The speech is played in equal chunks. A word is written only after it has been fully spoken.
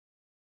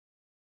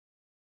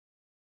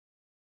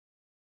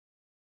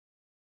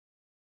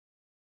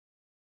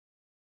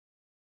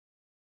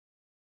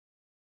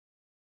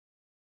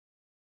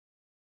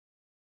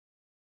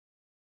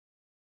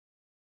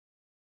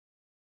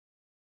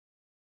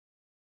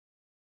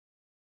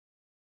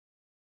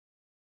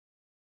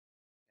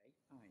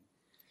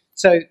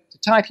So the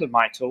title of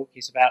my talk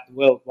is about the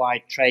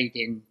worldwide trade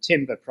in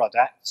timber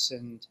products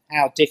and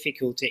how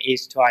difficult it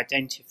is to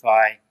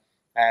identify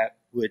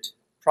wood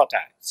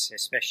products,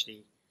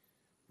 especially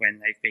when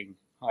they've been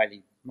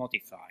highly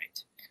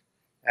modified.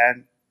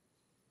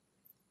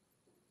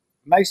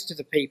 Most of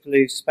the people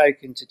who've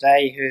spoken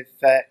today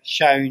have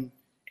shown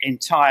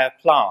entire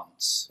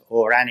plants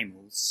or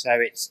animals, so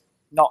it's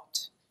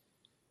not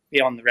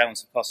beyond the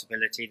realms of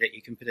possibility that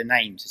you can put a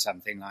name to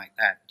something like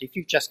that. But if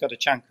you've just got a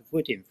chunk of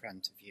wood in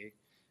front of you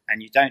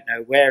and you don't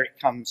know where it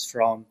comes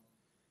from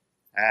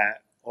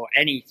or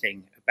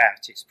anything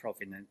about its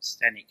provenance,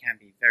 then it can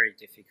be very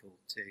difficult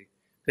to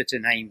put a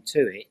name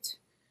to it.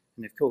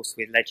 And of course,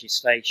 with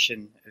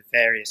legislation of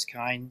various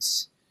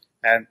kinds,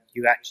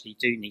 you actually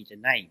do need a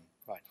name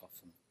quite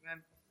often.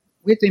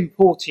 With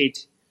imported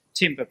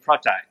timber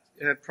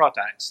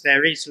products,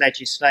 there is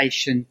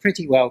legislation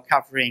pretty well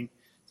covering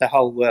the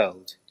whole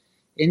world.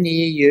 In the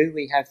EU,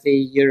 we have the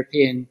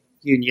European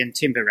Union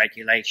Timber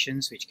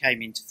Regulations, which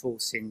came into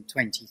force in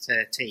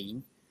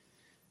 2013.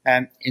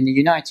 In the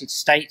United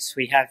States,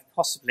 we have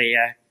possibly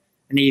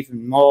an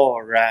even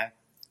more an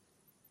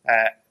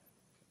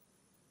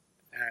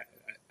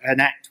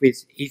act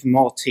with even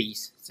more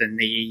teeth than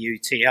the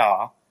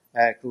EUTR,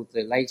 called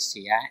the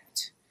Lacey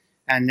Act.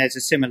 And there's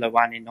a similar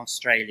one in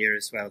Australia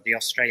as well, the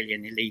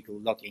Australian Illegal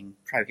Logging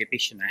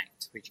Prohibition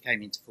Act, which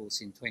came into force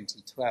in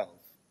 2012.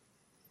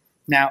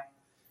 Now,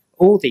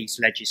 all these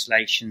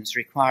legislations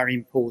require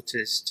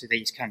importers to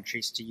these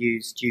countries to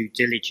use due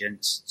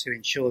diligence to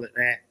ensure that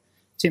their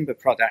timber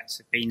products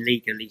have been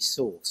legally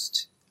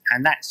sourced.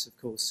 And that's, of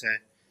course, a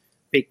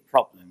big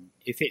problem.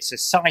 If it's a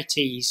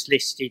CITES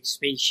listed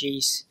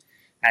species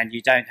and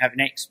you don't have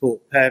an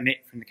export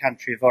permit from the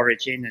country of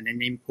origin and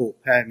an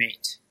import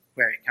permit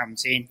where it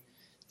comes in,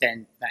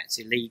 then that's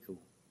illegal.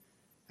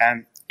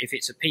 If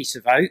it's a piece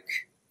of oak,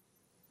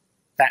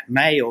 that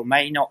may or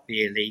may not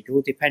be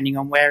illegal depending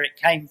on where it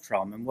came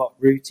from and what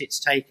route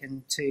it's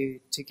taken to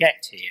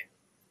get here.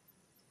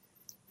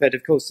 But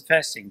of course the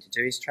first thing to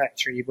do is to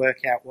actually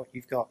work out what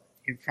you've got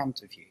in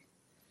front of you.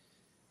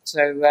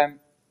 So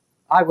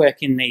I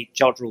work in the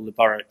Jodrell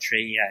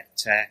laboratory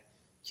at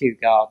Kew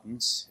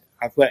Gardens.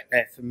 I've worked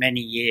there for many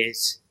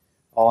years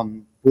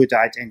on wood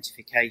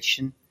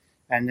identification,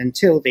 and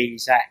until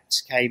these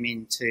acts came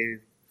into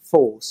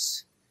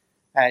force,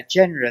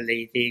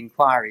 generally the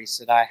inquiries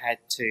that I had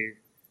to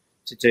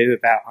do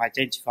about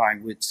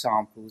identifying wood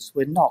samples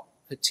were not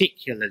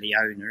particularly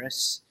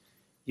onerous.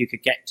 You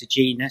could get to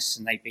genus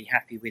and they'd be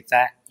happy with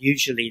that.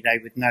 Usually they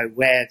would know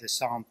where the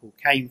sample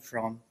came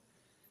from,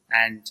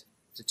 and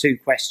the two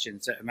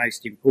questions that are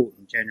most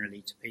important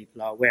generally to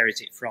people are where is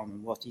it from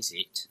and what is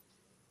it?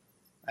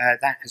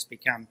 That has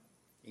become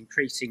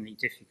increasingly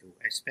difficult,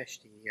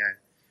 especially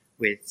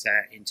with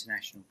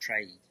international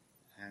trade.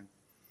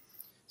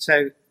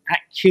 So at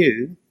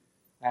Kew,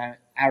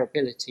 our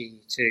ability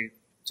to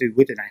do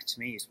wood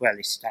anatomy is well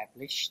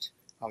established.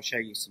 I'll show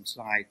you some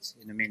slides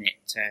in a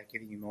minute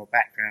giving you more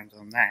background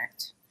on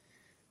that.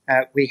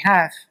 We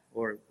have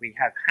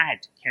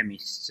had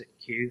chemists at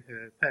Kew who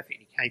are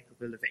perfectly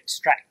capable of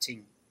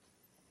extracting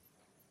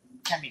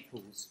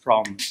chemicals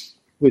from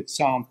wood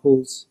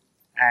samples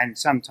and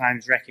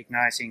sometimes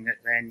recognising that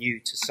they're new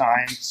to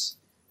science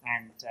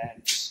and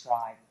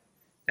describe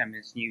them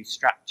as new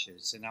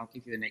structures. And I'll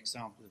give you an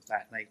example of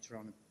that later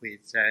on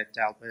with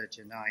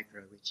Dalbergia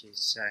nigra, which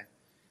is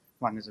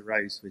one of the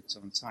rosewoods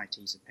on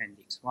CITES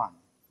Appendix 1.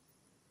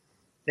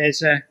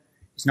 It's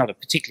not a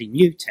particularly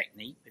new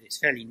technique, but it's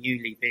fairly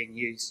newly being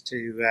used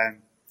to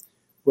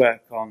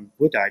work on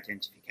wood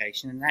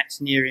identification, and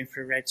that's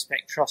near-infrared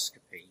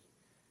spectroscopy.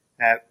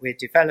 We're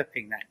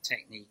developing that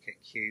technique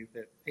at Kew,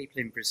 but people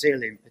in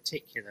Brazil in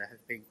particular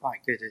have been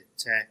quite good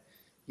at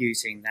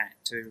using that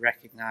to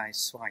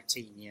recognise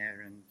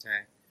Switenia and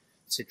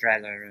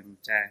Cedrella and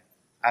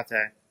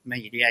other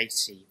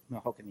Mediaceae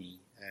mahogany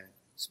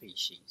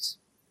species.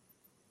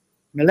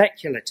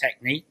 Molecular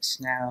techniques,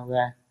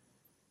 now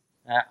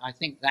I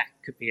think that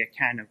could be a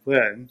can of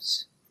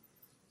worms.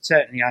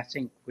 Certainly I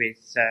think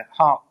with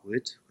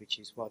heartwood, which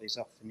is what is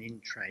often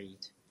in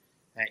trade,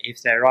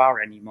 if there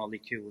are any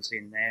molecules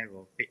in there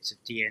or bits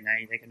of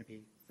DNA, they're going to be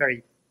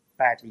very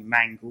badly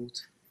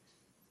mangled,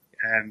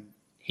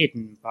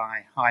 hidden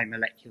by high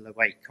molecular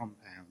weight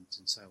compounds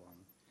and so on.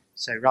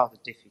 So rather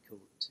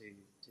difficult to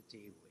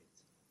deal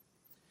with.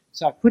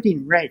 So I put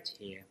in red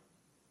here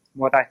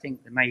what I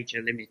think the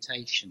major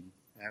limitation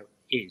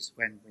is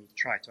when we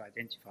try to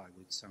identify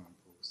wood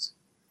samples.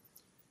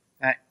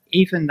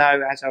 Even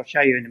though, as I'll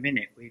show you in a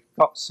minute, we've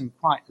got some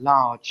quite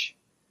large,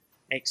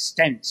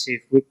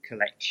 extensive wood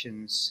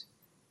collections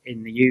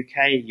in the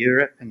UK,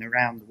 Europe and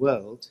around the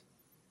world,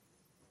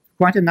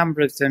 quite a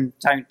number of them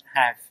don't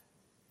have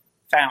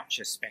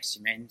voucher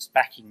specimens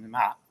backing them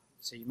up.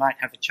 So you might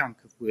have a chunk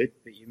of wood,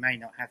 but you may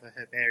not have a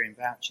herbarium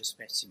voucher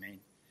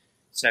specimen.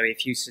 So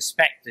if you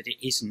suspect that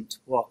it isn't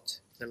what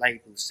the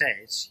label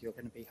says, you're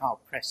going to be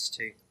hard-pressed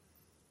to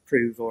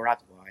prove or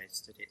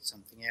otherwise that it's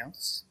something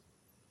else.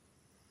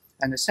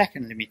 And the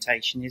second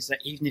limitation is that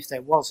even if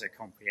there was a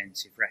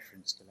comprehensive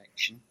reference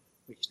collection,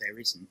 which there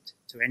isn't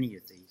to any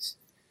of these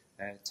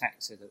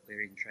taxa that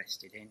we're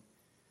interested in.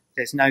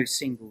 There's no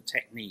single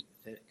technique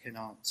that can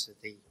answer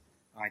the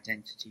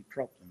identity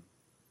problem.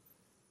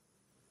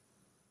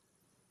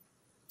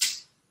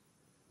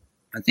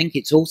 I think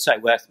it's also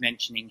worth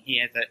mentioning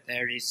here that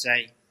there is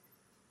a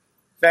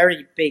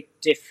very big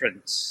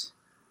difference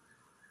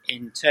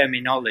in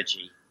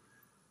terminology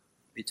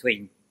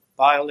between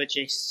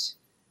biologists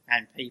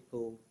and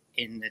people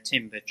in the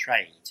timber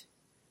trade.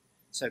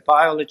 So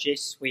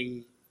biologists,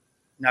 we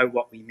know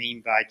what we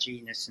mean by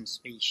genus and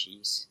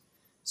species.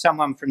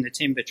 Someone from the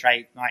timber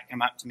trade might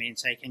come up to me and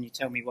say, can you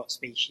tell me what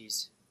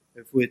species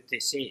of wood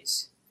this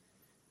is?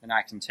 And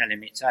I can tell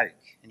him it's oak,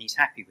 and he's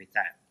happy with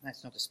that.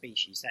 That's not a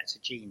species, that's a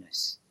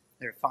genus.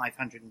 There are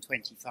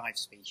 525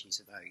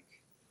 species of oak.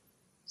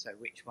 So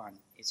which one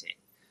is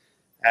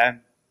it?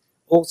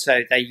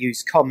 Also, they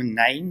use common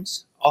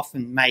names,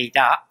 often made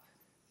up,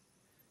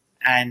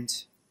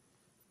 and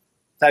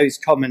those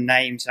common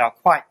names are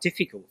quite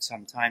difficult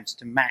sometimes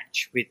to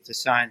match with the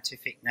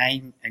scientific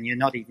name, and you're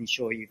not even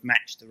sure you've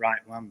matched the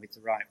right one with the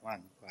right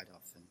one quite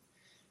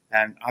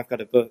often. I've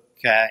got a book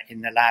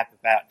in the lab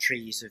about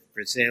trees of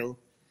Brazil,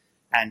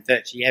 and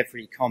virtually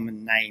every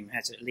common name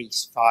has at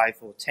least 5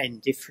 or 10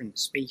 different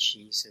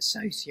species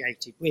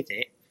associated with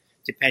it,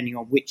 depending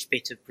on which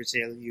bit of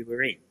Brazil you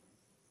were in.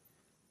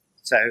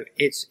 So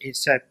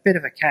it's a bit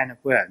of a can of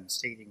worms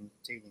dealing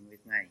with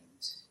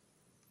names.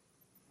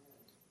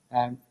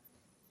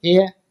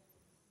 Here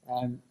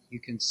you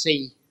can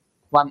see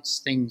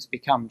once things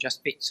become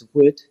just bits of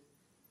wood,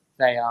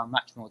 they are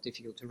much more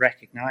difficult to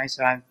recognise.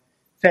 I'm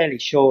fairly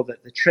sure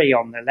that the tree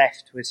on the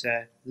left was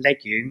a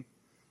legume.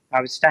 I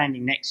was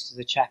standing next to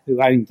the chap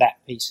who owned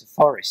that piece of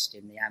forest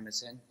in the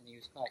Amazon, and he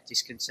was quite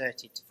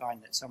disconcerted to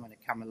find that someone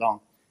had come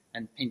along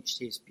and pinched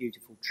his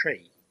beautiful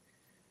tree.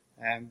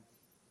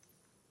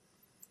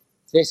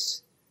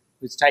 This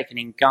was taken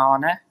in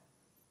Ghana,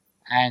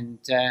 and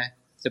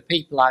the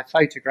people I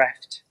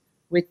photographed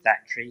with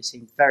that tree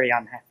seemed very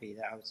unhappy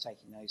that I was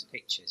taking those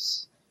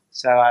pictures.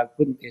 So I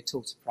wouldn't be at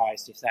all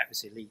surprised if that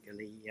was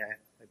illegally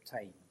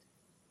obtained.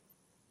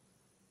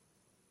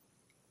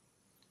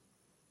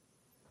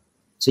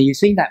 So you've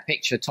seen that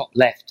picture top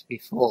left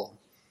before,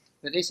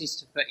 but this is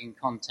to put in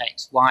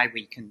context why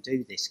we can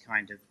do this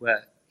kind of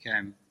work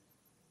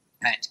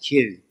at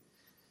Kew.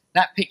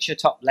 That picture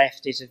top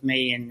left is of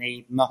me in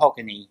the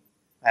mahogany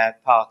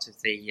part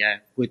of the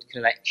wood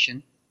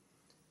collection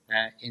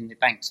in the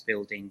Banks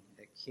building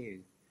at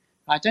Kew.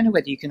 I don't know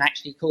whether you can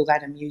actually call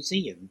that a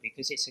museum,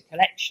 because it's a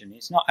collection,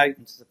 it's not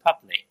open to the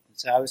public.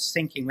 So I was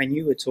thinking when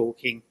you were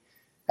talking,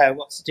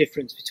 what's the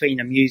difference between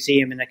a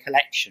museum and a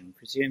collection?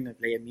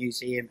 Presumably a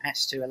museum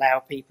has to allow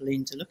people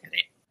in to look at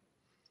it.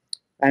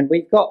 And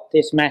we've got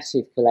this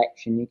massive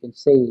collection. You can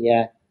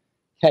see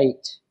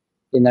Kate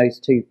in those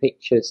two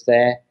pictures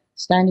there,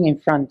 standing in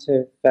front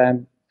of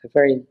a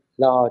very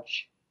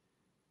large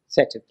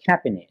set of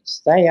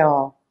cabinets. They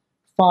are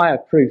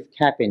fireproof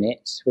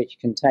cabinets which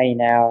contain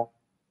our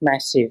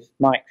massive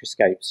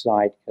microscope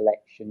slide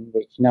collection,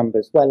 which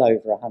numbers well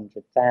over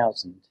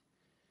 100,000.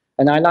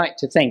 And I like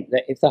to think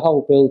that if the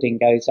whole building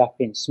goes up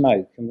in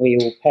smoke and we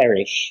all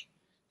perish,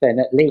 then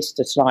at least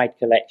the slide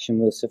collection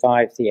will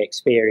survive the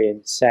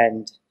experience,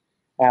 and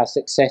our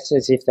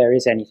successors, if there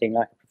is anything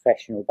like a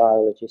professional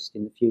biologist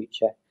in the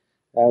future,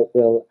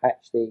 will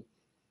actually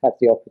have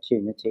the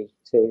opportunity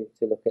to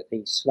look at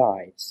these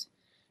slides.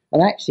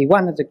 And actually,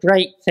 one of the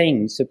great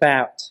things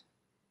about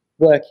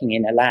working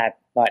in a lab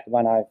like the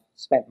one I've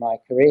spent my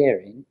career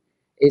in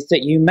is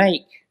that you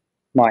make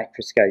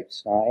microscope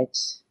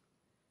slides,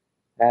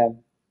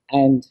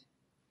 and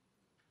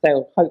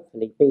they'll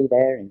hopefully be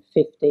there in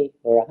 50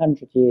 or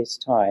 100 years'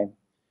 time.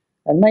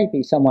 And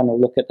maybe someone will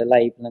look at the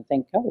label and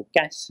think, oh,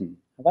 Gasson,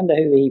 I wonder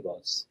who he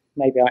was.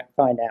 Maybe I can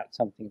find out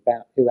something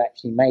about who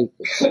actually made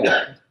this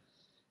slide.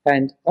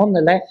 And on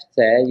the left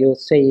there, you'll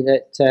see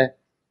that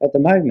at the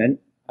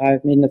moment,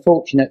 I'm in the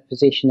fortunate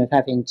position of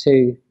having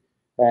two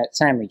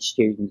sandwich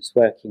students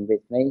working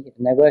with me,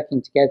 and they're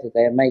working together.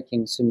 They're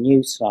making some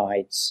new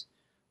slides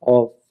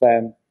of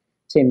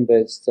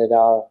timbers that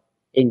are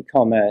in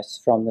commerce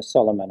from the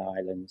Solomon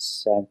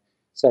Islands.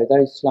 So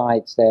those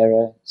slides there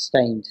are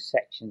stained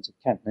sections of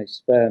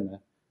Cantosperma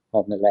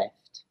on the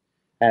left.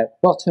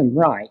 Bottom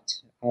right,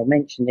 I'll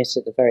mention this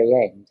at the very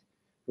end,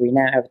 we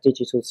now have a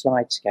digital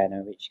slide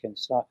scanner which can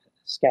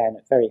scan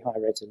at very high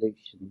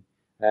resolution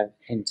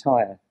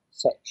entire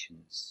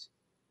sections.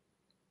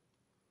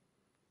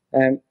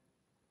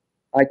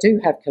 I do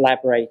have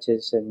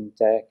collaborators and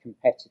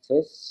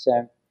competitors.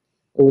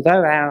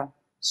 Although our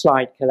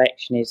slide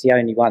collection is the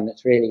only one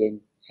that's really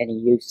in any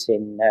use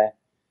in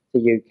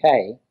the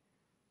UK,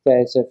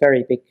 there's a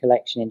very big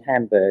collection in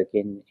Hamburg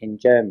in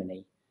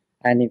Germany.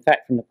 And in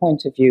fact, from the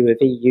point of view of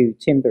EU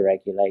timber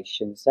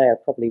regulations, they are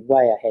probably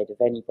way ahead of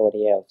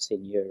anybody else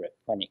in Europe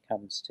when it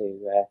comes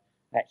to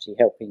actually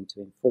helping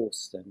to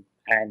enforce them.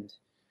 And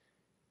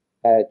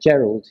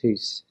Gerald,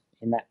 who's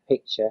in that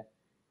picture,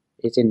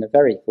 is in the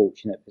very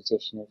fortunate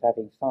position of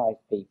having 5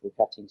 people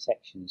cutting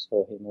sections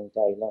for him all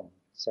day long.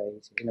 So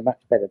he's in a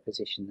much better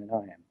position than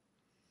I am.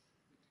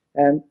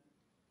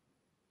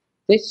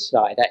 This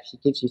slide actually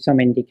gives you some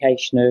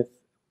indication of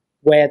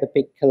where the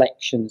big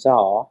collections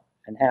are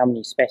and how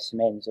many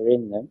specimens are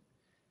in them.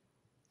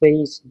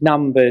 These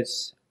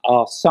numbers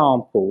are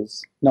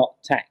samples, not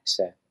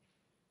taxa.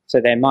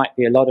 So there might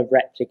be a lot of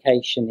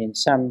replication in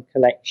some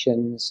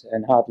collections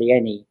and hardly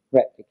any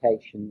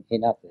replication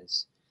in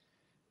others.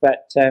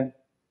 But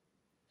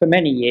for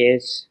many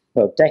years,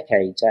 well,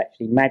 decades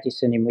actually,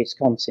 Madison in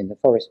Wisconsin, the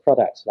Forest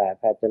Products Lab,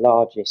 had the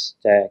largest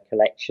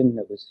collection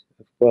that was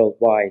of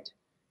worldwide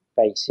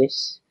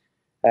basis.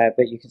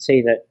 But you can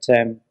see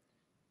that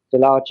the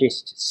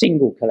largest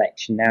single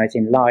collection now is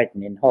in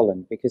Leiden in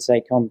Holland, because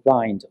they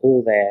combined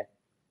all their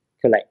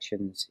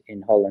collections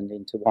in Holland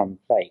into one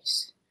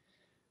place.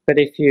 But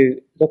if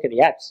you look at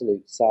the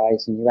absolute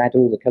size and you add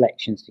all the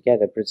collections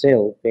together,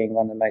 Brazil, being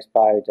one of the most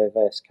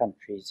biodiverse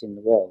countries in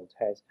the world,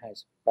 has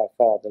by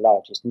far the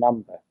largest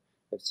number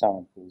of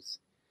samples.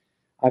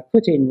 I've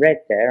put in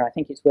red there. I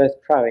think it's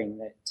worth crowing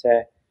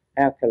that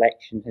our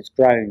collection has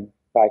grown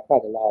by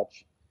quite a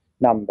large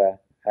number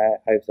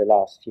over the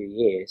last few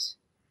years.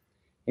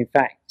 In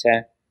fact,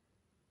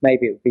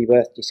 maybe it would be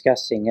worth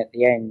discussing at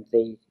the end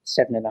the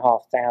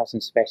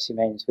 7,500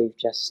 specimens we've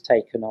just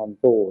taken on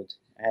board,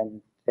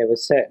 and there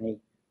was certainly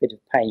a bit of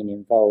pain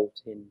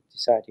involved in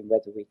deciding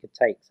whether we could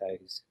take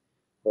those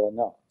or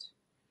not.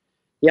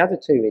 The other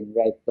two in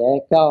red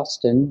there,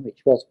 Gaston, which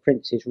was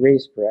Prince's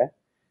Risborough,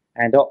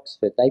 and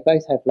Oxford, they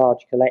both have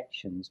large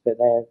collections, but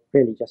they're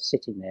really just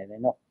sitting there. They're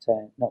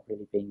not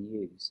really being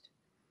used.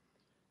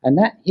 And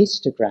that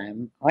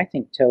histogram, I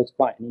think, tells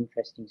quite an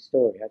interesting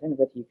story. I don't know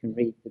whether you can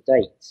read the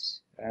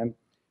dates,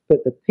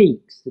 but the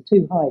peaks, the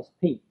two highest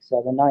peaks,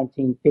 are the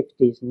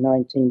 1950s and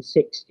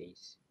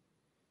 1960s.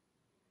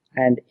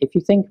 And if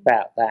you think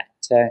about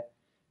that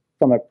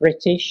from a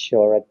British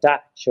or a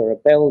Dutch or a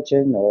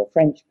Belgian or a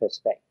French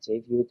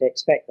perspective, you would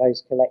expect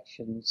those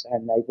collections,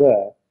 and they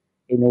were,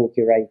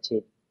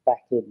 inaugurated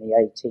back in the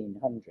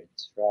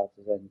 1800s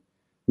rather than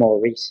more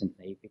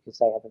recently, because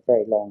they have a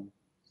very long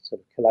sort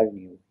of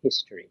colonial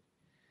history.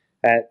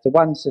 The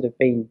ones that have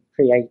been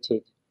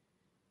created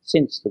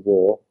since the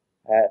war,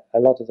 a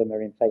lot of them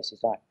are in places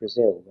like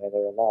Brazil, where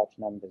there are large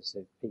numbers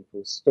of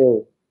people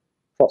still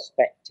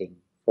prospecting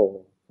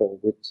for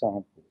wood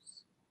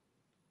samples.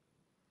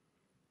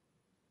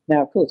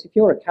 Now, of course, if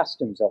you're a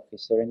customs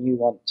officer and you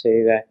want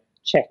to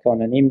check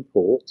on an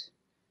import,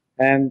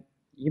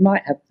 you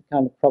might have the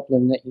kind of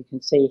problem that you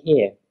can see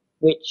here.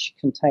 Which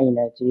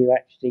container do you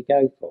actually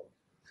go for?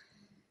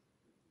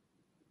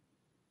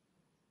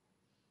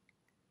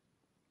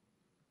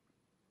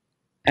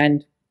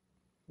 And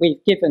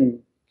we've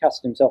given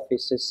customs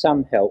officers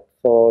some help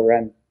for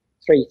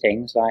three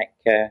things, like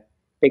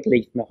big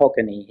leaf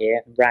mahogany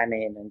here,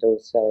 ramin, and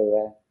also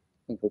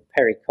a thing called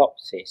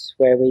pericopsis,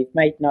 where we've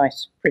made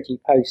nice, pretty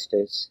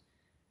posters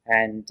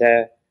and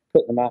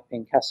put them up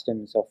in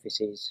customs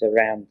offices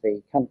around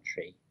the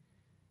country.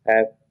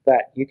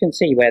 But you can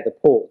see where the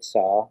ports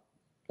are.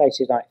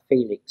 Places like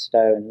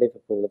Felixstowe and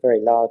Liverpool are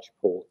very large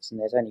ports, and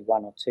there's only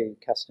one or two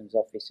customs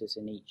officers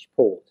in each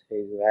port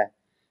who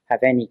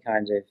have any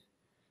kind of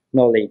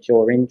knowledge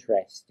or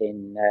interest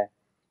in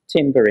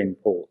timber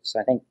imports.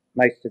 I think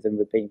most of them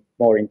would be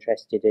more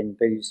interested in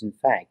booze and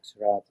fags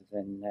rather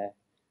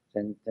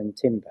than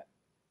timber.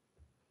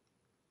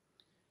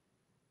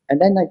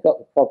 And then they've got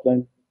the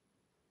problem,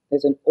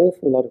 there's an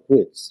awful lot of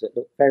woods that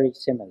look very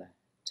similar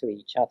to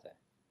each other.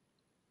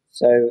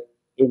 So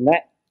in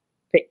that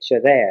picture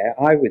there,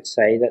 I would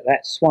say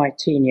that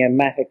Switenia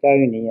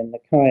mahagoni and the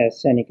Caia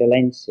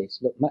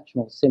senegalensis look much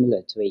more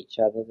similar to each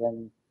other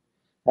than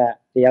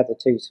the other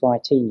two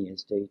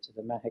Switenias do to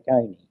the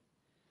mahagoni.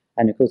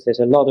 And of course there's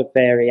a lot of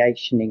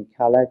variation in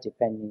colour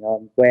depending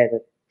on where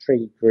the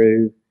tree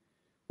grew,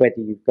 whether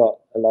you've got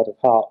a lot of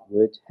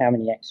heartwood, how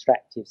many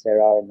extractives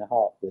there are in the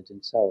heartwood,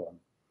 and so on.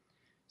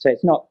 So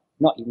it's not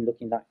even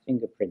looking like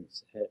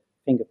fingerprints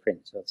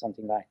or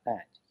something like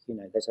that. You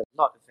know, there's a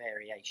lot of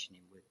variation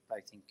in wood,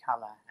 both in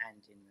colour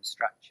and in the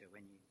structure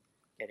when you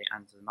get it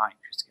under the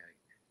microscope.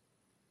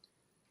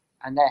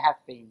 And there have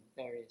been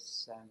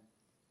various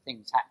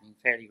things happening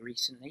fairly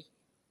recently.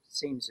 It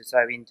seems as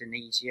though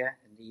Indonesia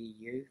and the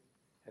EU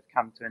have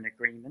come to an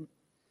agreement,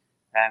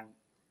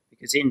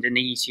 because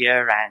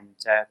Indonesia and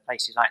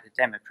places like the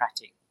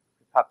Democratic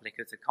Republic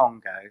of the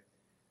Congo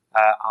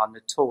are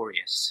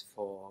notorious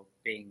for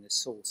being the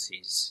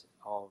sources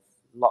of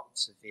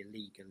lots of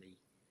illegally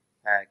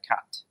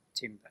cut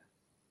timber.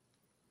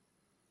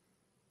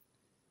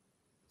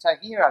 So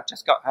here I've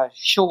just got a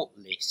short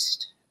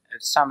list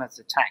of some of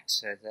the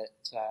taxa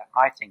that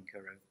I think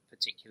are of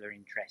particular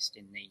interest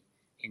in the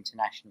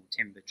international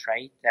timber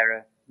trade. There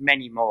are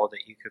many more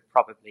that you could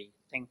probably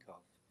think of.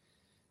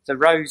 The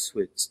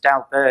rosewoods,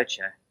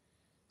 Dalbergia,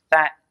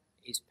 that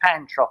is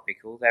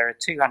pantropical. There are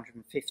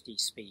 250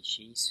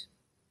 species.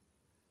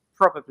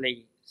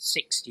 Probably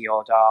 60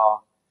 odd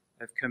are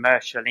of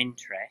commercial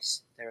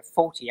interest. There are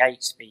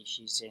 48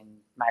 species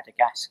in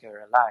Madagascar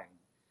alone,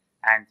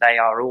 and they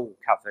are all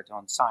covered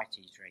on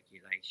CITES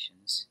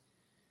regulations.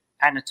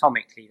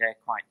 anatomically, they're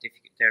quite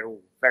difficult. They're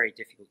all very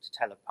difficult to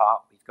tell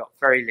apart. We've got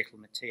very little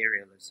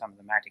material of some of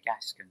the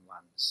Madagascan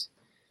ones.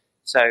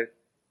 So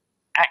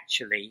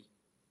actually,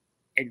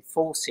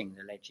 enforcing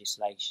the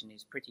legislation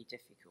is pretty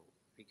difficult,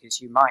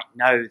 because you might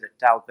know that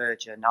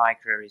Dalbergia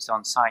nigra is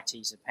on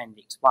CITES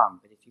Appendix 1,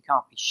 but if you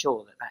can't be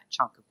sure that that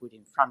chunk of wood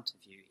in front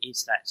of you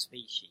is that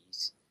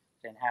species,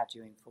 then how do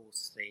you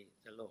enforce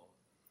the law?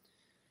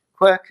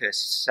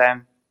 Quercus,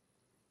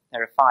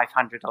 there are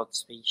 500 odd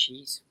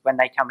species. When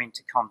they come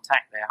into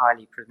contact, they're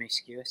highly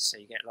promiscuous, so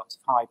you get lots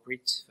of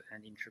hybrids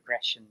and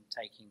introgression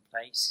taking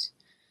place.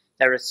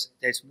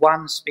 There's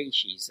one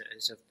species that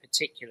is of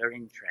particular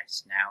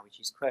interest now, which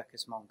is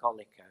Quercus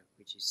mongolica,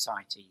 which is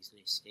CITES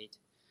listed.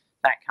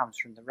 That comes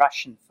from the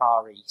Russian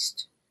Far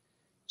East,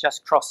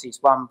 just crosses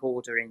one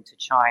border into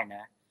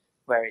China,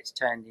 where it's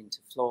turned into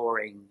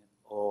flooring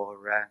or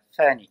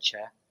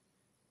furniture,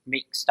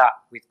 mixed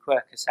up with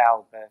Quercus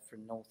alba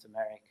from North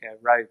America,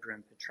 Rhodra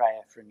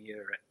petrea from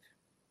Europe.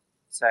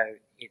 So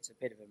it's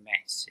a bit of a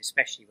mess,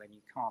 especially when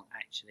you can't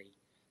actually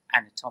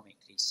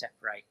anatomically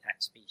separate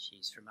that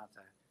species from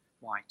other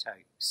white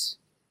oaks.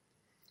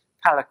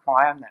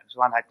 Palaquium, that was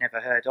one I'd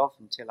never heard of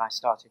until I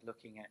started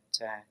looking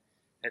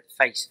at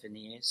face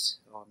veneers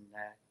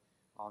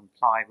on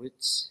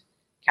plywoods.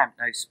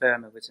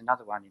 Campnosperma was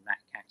another one in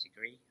that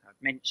category.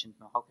 I've mentioned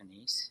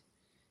mahoganies.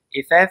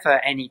 If ever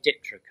any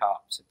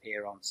dipterocarps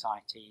appear on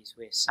CITES,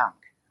 we're sunk,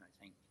 I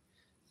think.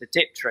 The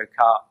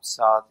dipterocarps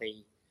are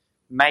the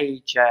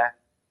major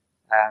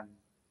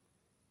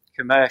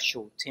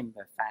commercial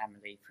timber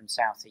family from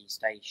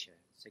Southeast Asia.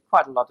 So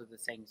quite a lot of the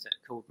things that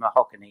are called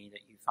mahogany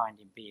that you find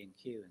in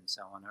B&Q and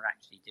so on are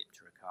actually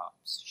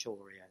dipterocarps,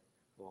 Shoria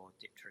or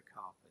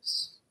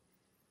Dipterocarpus.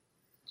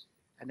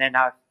 And then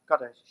I've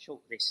got a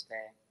short list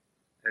there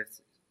of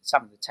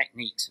some of the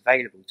techniques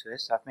available to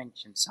us. I've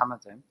mentioned some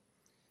of them.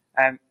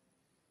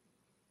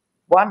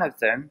 One of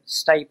them,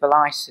 stable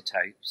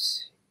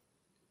isotopes,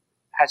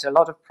 has a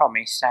lot of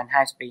promise and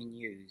has been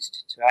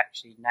used to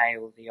actually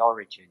nail the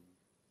origin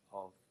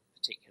of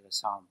particular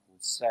samples.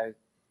 So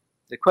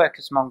the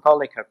Quercus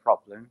mongolica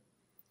problem,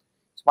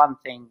 it's one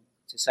thing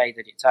to say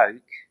that it's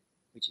oak,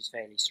 which is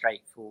fairly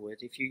straightforward.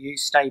 If you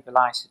use stable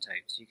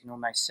isotopes, you can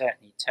almost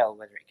certainly tell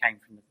whether it came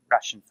from the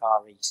Russian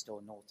Far East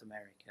or North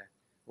America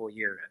or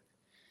Europe.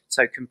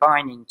 So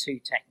combining two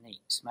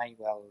techniques may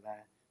well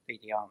be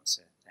the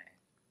answer there.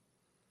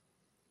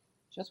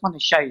 Just want to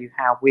show you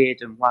how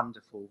weird and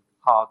wonderful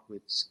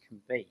hardwoods can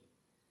be.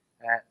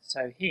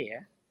 So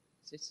here,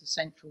 is this the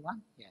central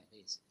one? Yeah,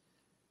 it is.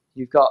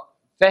 You've got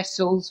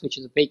vessels, which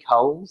are the big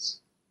holes.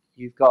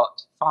 You've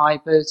got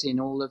fibres in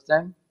all of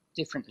them,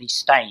 differently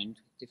stained,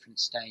 different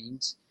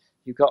stains.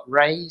 You've got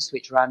rays,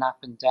 which run up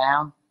and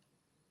down.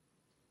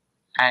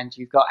 And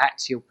you've got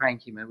axial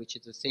parenchyma, which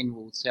are the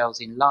thin-walled cells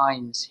in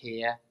lines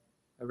here,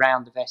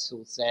 around the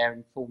vessels there,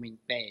 and forming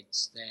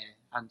beds there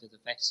under the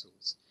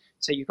vessels.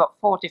 So you've got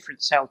 4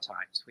 different cell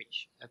types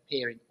which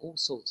appear in all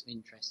sorts of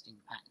interesting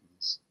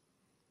patterns.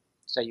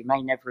 So you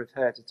may never have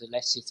heard of the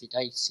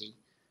Lecythidaceae,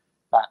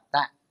 but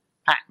that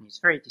pattern is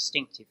very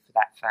distinctive for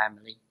that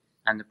family,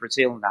 and the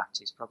Brazil nut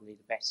is probably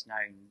the best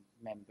known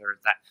member of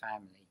that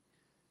family.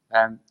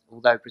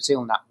 Although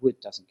Brazil nut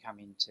wood doesn't come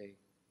into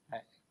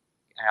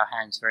our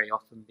hands very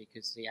often,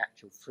 because the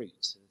actual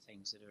fruits are the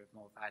things that are of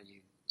more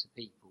value to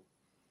people.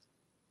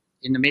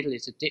 In the middle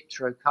is a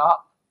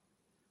dipterocarp,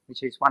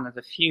 which is one of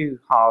the few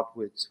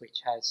hardwoods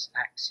which has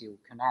axial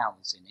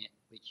canals in it,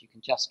 which you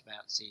can just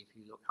about see if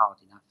you look hard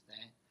enough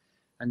there.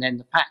 And then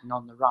the pattern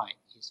on the right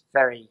is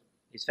virtually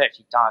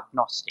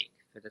diagnostic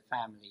for the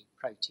family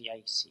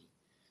Proteaceae.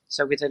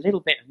 So with a little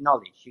bit of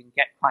knowledge, you can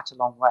get quite a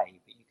long way,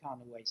 but you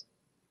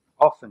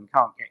often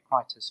can't get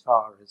quite as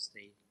far as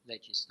the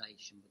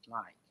legislation would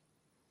like.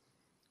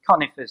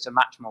 Conifers are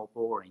much more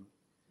boring.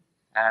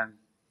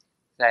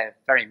 They're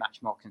very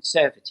much more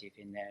conservative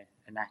in their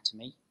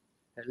anatomy.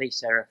 At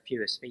least there are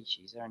fewer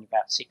species. There are only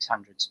about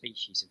 600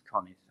 species of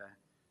conifer.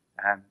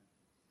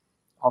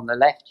 On the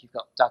left, you've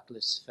got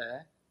Douglas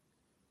fir.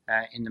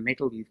 In the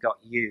middle, you've got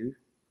yew.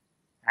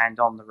 And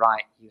on the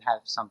right, you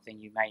have something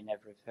you may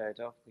never have heard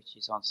of, which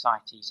is on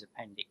CITES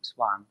Appendix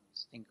 1.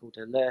 It's a thing called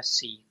a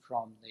lurcy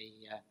from the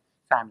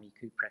family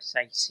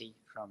Cupressaceae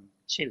from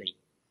Chile.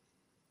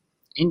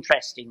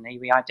 Interestingly,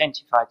 we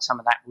identified some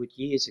of that wood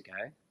years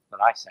ago.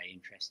 Well, I say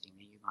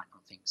interestingly, you might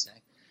not think so.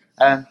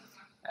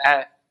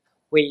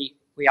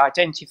 We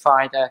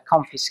identified a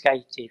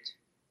confiscated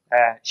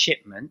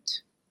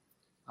shipment,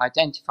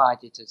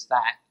 identified it as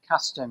that.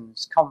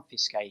 Customs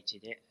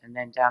confiscated it, and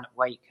then down at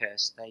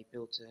Wakehurst they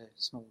built a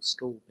small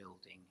school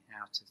building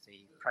out of the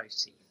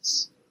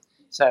proceeds.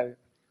 So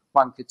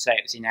one could say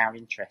it was in our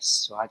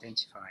interests to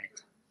identify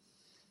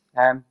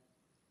it.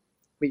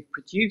 We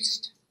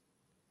produced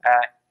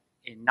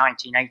in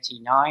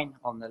 1989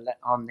 on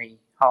the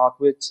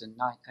hardwoods and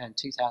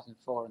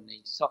 2004 on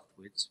the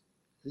softwoods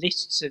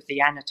lists of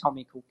the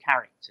anatomical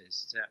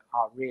characters that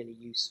are really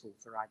useful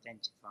for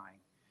identifying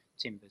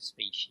timber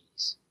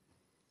species.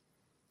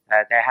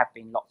 There have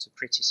been lots of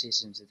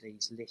criticisms of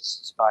these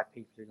lists by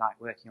people who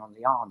like working on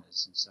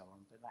lianas and so on,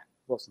 but that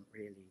wasn't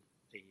really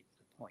the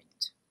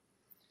point.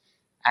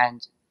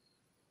 And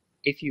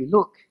if you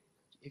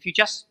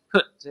just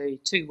put the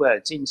two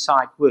words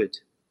inside wood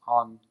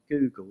on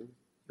Google,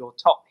 your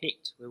top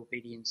hit will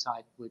be the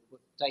Inside Wood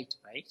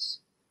database.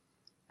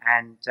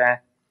 And I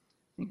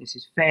think this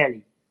is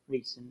fairly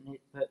recent,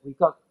 but we've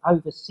got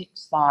over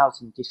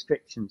 6,000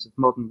 descriptions of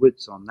modern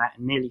woods on that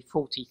and nearly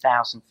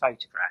 40,000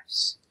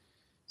 photographs.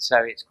 So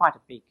it's quite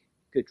a big,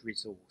 good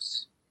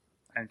resource.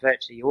 And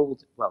virtually all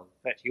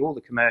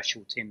the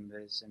commercial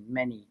timbers and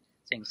many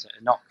things that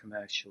are not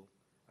commercial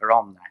are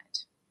on that.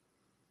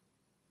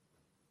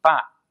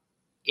 But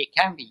it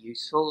can be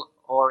useful,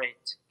 or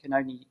it can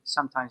only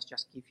sometimes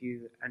just give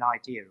you an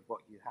idea of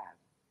what you have.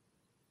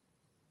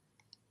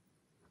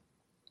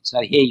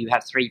 So here you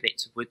have 3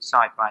 bits of wood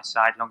side by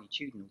side,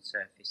 longitudinal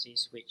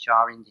surfaces, which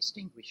are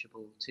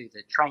indistinguishable to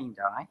the trained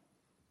eye.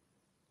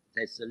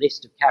 There's the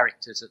list of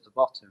characters at the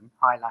bottom,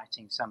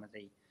 highlighting some of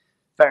the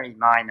very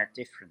minor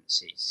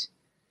differences.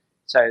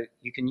 So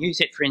you can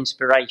use it for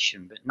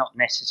inspiration, but not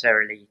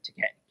necessarily to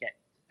get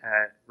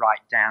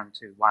right down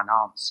to one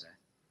answer.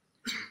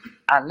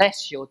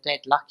 Unless you're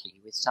dead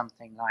lucky with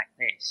something like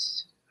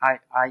this.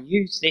 I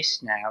use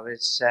this now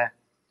as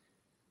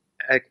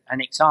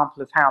an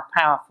example of how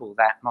powerful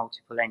that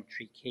multiple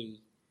entry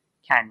key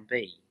can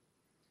be.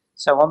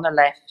 So on the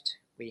left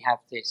we have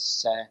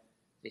this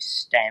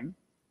stem,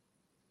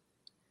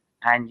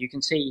 and you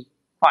can see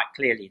quite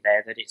clearly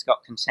there that it's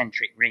got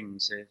concentric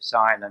rings of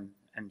xylem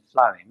and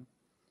phloem.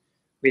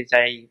 With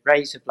a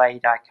razor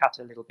blade I cut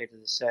a little bit of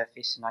the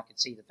surface, and I could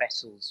see the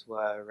vessels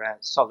were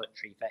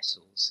solitary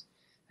vessels.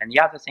 And the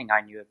other thing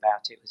I knew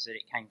about it was that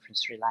it came from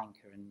Sri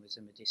Lanka and was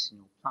a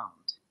medicinal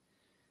plant.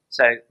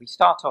 So we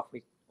start off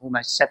with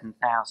almost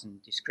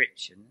 7,000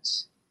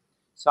 descriptions.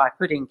 So I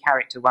put in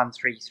character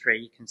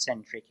 133,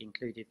 concentric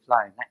included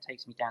phloem. That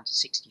takes me down to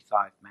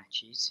 65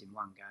 matches in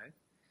one go.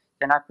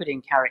 Then I put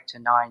in character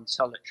 9,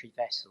 solitary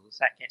vessels.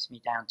 That gets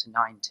me down to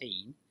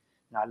 19.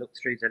 And I look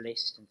through the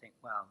list and think,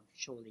 well,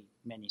 surely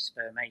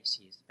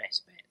Menispermaceae is the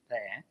best bet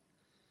there.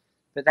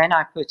 But then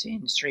I put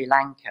in Sri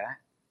Lanka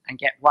and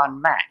get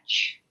one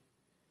match.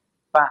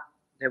 But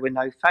there were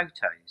no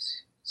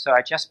photos. So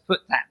I just put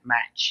that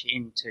match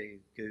into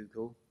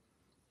Google,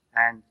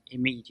 and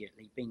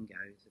immediately, bingo,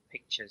 the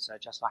pictures are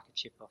just like a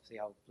chip off the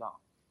old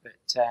block. But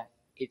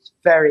it's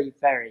very,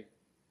 very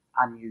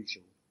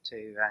unusual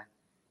to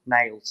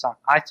nail some.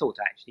 I thought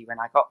actually when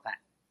I got that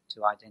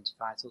to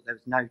identify, I thought there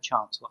was no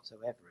chance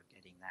whatsoever of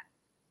getting that,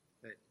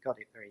 but got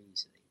it very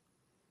easily.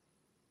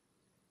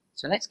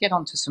 So let's get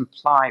on to some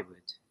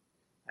plywood.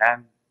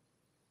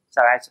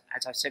 So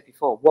as I said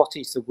before, what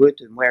is the wood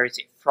and where is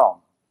it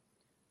from?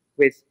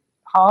 With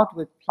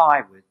hardwood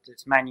plywood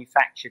that's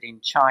manufactured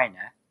in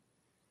China,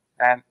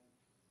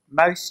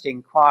 most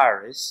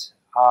inquirers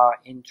are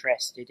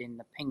interested in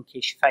the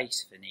pinkish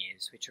face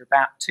veneers, which are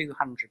about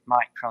 200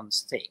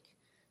 microns thick.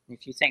 And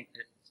if you think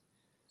that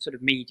sort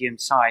of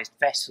medium-sized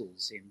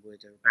vessels in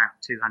wood are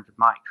about 200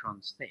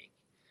 microns thick.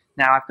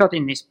 Now I've got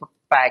in this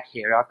bag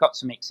here, I've got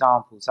some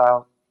examples.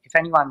 If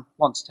anyone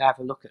wants to have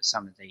a look at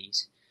some of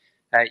these,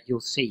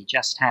 you'll see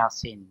just how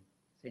thin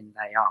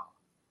they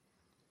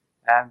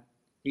are.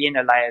 The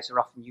inner layers are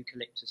often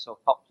eucalyptus or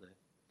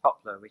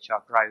poplar, which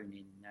are grown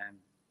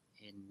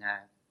in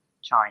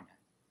China.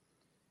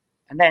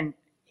 And then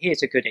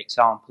here's a good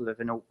example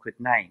of an awkward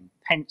name.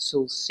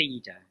 Pencil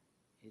cedar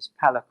is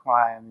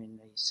Palaquium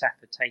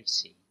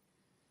sapataceae.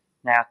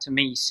 Now, to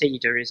me,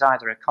 cedar is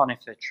either a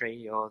conifer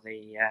tree or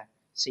the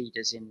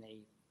cedars in the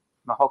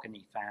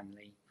mahogany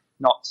family,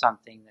 not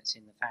something that's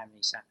in the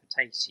family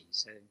Sapataceae.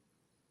 So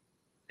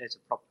there's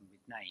a problem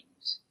with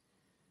names.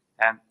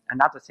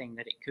 Another thing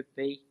that it could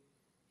be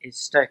is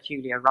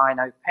Sterculia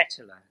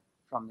rhinopetala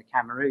from the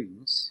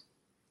Cameroons.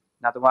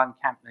 Another one,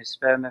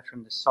 Campnosperma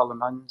from the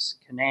Solomons,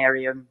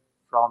 Canarium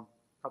from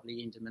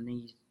probably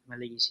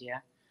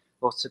Indonesia,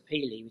 or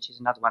Sapele, which is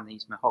another one of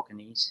these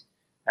mahoganies,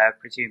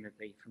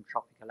 presumably from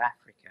tropical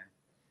Africa.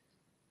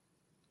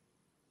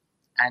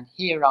 And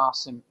here are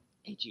some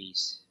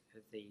edges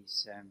of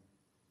these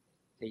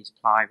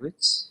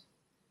plywoods.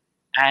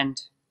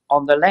 And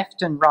on the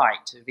left and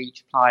right of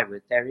each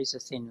plywood, there is a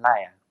thin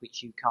layer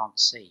which you can't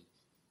see.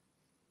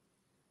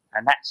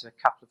 And that's a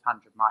couple of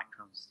 100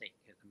 microns thick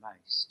at the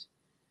most.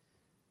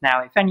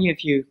 Now, if any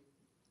of you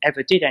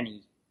ever did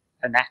any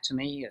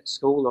anatomy at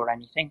school or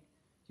anything,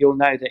 you'll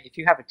know that if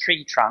you have a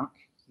tree trunk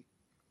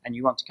and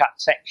you want to cut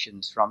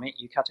sections from it,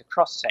 you cut a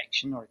cross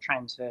section or a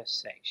transverse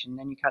section,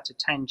 then you cut a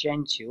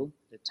tangential,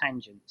 the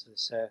tangent to the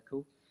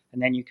circle,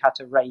 and then you cut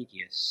a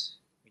radius,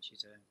 which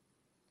is a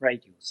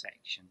radial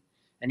section.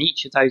 And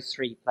each of those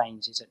 3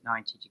 planes is at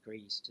 90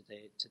 degrees to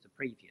the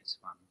previous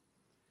one.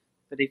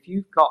 But if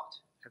you've got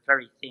a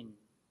very thin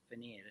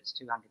veneer that's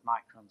 200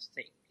 microns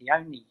thick, the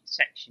only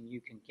section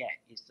you can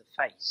get is the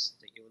face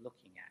that you're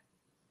looking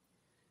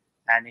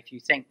at. And if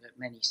you think that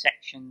many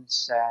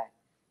sections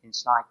in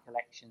slide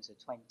collections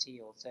are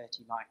 20 or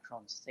 30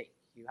 microns thick,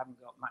 you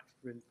haven't got much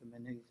room for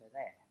manoeuvre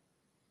there.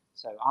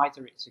 So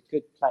either it's a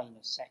good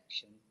planar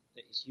section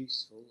that is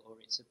useful, or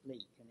it's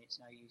oblique and it's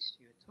no use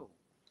to you at all.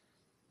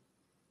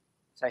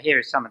 So here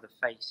are some of the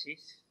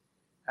faces.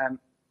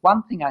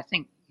 One thing I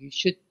think you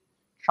should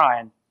try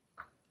and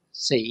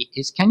see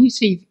is, can you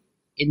see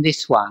in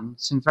this one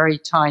some very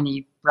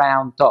tiny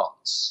brown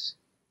dots?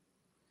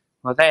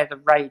 Well, they're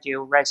the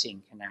radial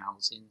resin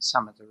canals in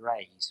some of the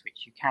rays,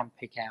 which you can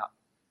pick out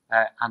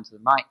under the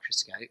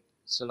microscope,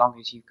 so long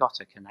as you've got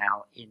a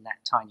canal in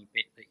that tiny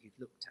bit that you've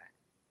looked at.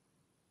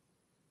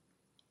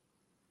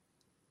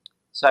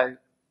 So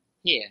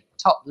here,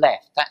 top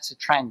left, that's a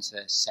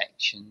transverse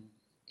section.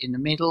 In the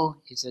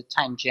middle is a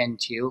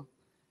tangential,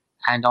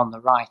 and on the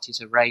right is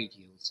a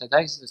radial. So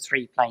those are the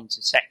three planes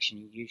of section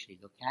you usually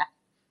look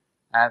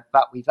at.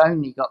 But we've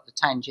only got the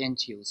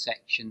tangential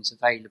sections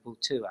available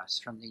to us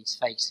from these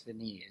face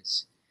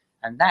veneers.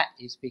 And that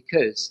is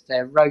because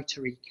they're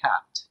rotary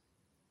cut,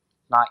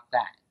 like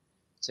that.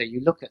 So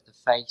you look at the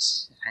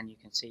face and you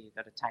can see you've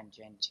got a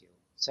tangential.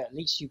 So at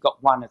least you've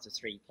got one of the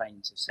three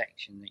planes of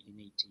section that you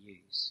need to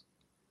use.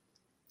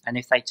 And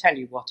if they tell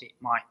you what it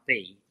might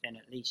be, then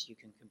at least you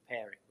can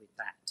compare it with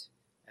that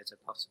as a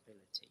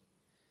possibility.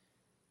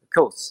 Of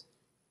course,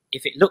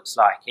 if it looks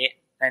like it,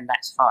 then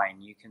that's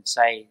fine. You can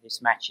say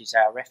this matches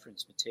our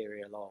reference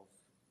material of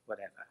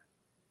whatever.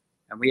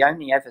 And we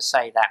only ever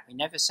say that. We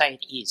never say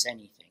it is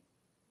anything.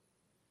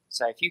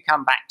 So if you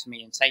come back to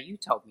me and say, you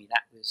told me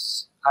that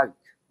was oak,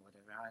 or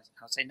whatever,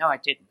 I'll say, no, I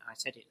didn't. I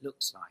said it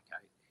looks like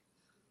oak.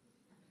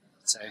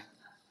 So,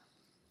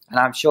 and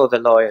I'm sure the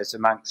lawyers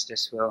amongst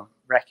us will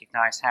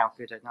recognise how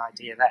good an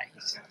idea that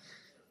is.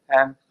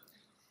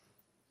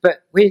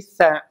 But with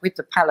the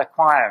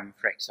Palaquium,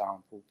 for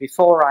example,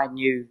 before I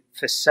knew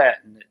for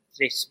certain that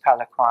this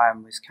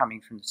Palaquium was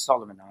coming from the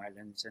Solomon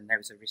Islands and there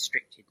was a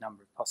restricted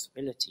number of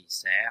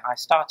possibilities there, I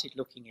started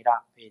looking it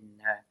up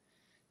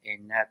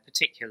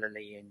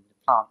particularly in the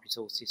plant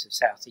resources of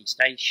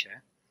Southeast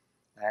Asia,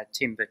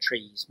 timber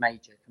trees,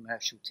 major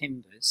commercial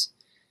timbers,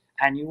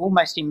 and you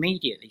almost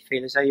immediately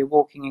feel as though you're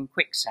walking in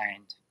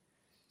quicksand.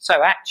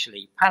 So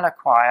actually,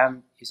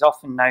 Palaquium is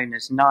often known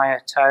as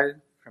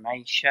Nyato from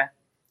Asia,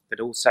 but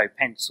also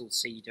pencil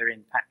cedar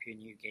in Papua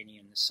New Guinea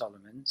and the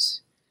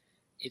Solomons.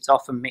 It's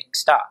often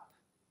mixed up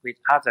with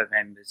other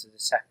members of the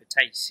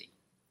Sapitaceae.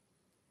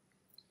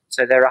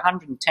 So there are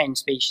 110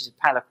 species of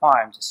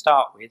Palaquium to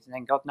start with, and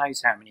then God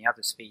knows how many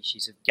other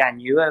species of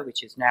Ganua,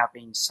 which has now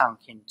been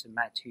sunk into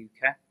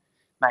Madhuca,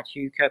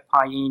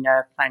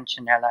 Pyena,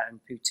 Planchinella and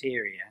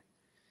Puteria.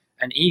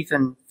 And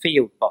even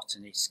field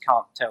botanists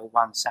can't tell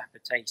one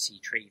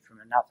Sapitaceae tree from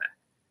another.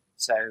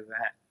 So,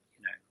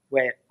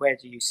 where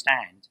do you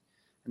stand?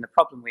 And the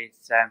problem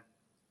with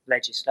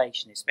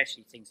legislation,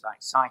 especially things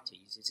like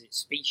CITES, is it's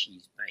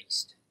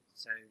species-based.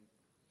 So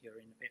you're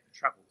in a bit of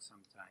trouble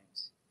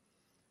sometimes.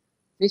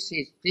 This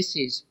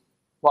is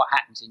what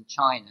happens in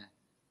China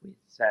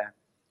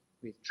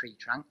with tree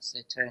trunks.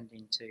 They're turned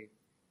into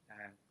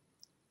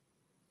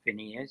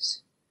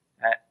veneers.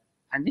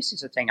 And this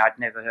is a thing I'd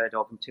never heard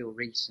of until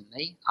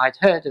recently. I'd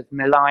heard of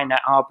Melina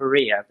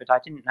arborea, but I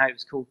didn't know it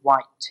was called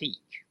white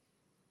teak.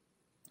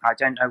 I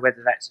don't know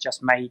whether that's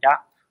just made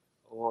up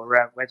or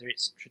whether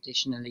it's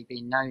traditionally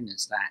been known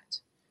as that.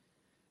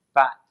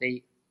 But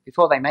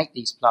before they make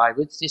these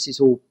plywoods, this is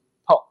all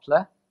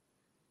poplar.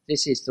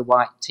 This is the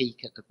white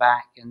teak at the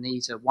back, and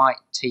these are white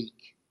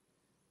teak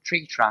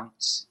tree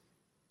trunks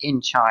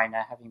in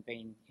China, having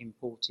been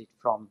imported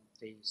from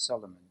the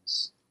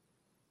Solomons.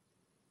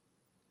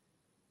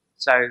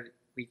 So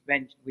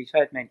we've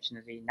heard mention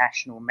of the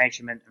National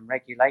Measurement and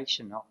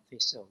Regulation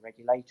Office, or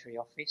Regulatory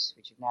Office,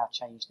 which have now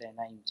changed their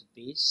name to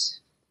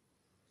BIS.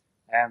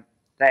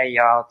 They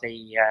are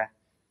the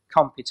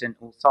competent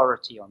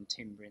authority on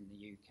timber in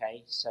the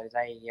UK, so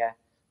they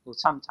will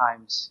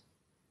sometimes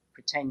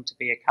pretend to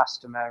be a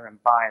customer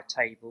and buy a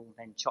table,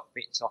 then chop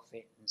bits off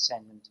it and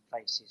send them to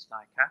places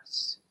like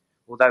us.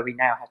 Although we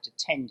now have to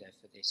tender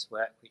for this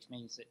work, which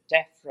means that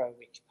DEFRA,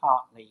 which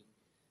partly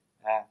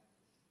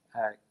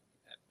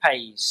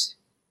pays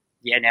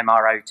the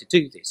NMRO to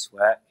do this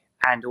work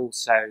and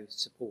also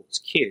supports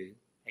Q,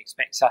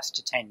 expects us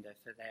to tender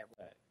for their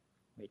work,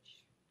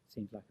 which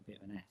seems like a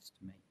bit of an ass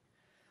to me.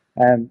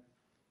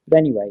 But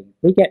anyway,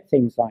 we get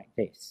things like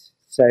this.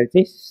 So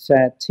this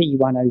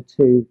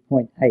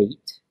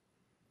T102.8,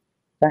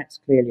 that's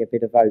clearly a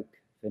bit of oak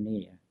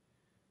veneer.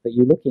 But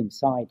you look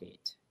inside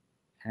it,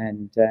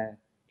 and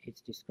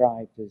it's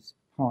described as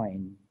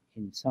pine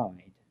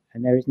inside,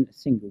 and there isn't a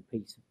single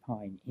piece of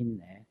pine in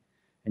there.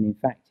 And in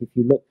fact, if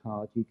you look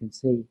hard, you can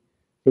see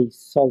these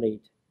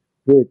solid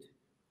wood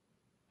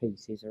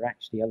pieces are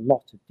actually a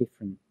lot of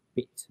different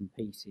bits and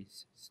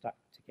pieces stuck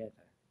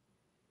together.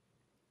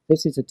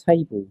 This is a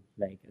table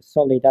leg, a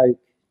solid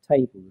oak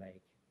table leg.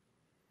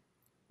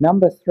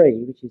 Number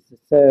 3, which is the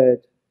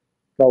third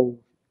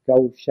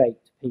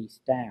gold-shaped piece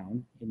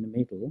down in the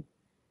middle,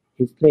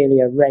 is clearly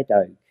a red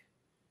oak.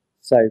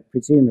 So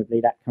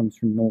presumably that comes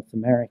from North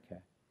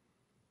America.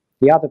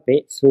 The other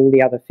bits, all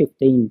the other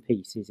 15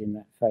 pieces in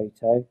that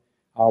photo,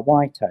 are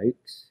white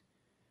oaks.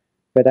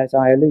 But as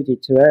I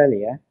alluded to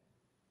earlier,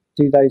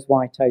 Do those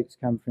white oaks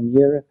come from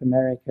Europe,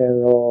 America,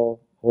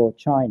 or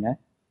China?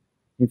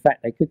 In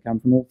fact, they could come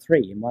from all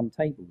three in one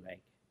table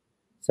leg.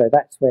 So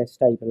that's where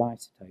stable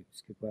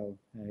isotopes could well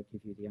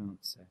give you the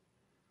answer.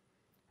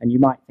 And you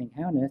might think,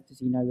 how on earth does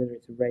he know whether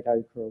it's a red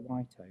oak or a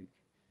white oak?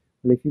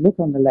 Well, if you look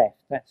on the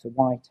left, that's a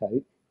white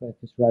oak,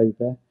 Quercus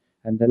robur,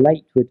 and the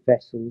latewood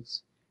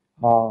vessels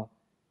are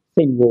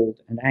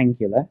thin-walled and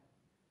angular,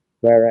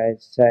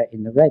 whereas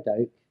in the red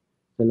oak,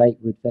 the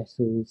latewood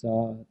vessels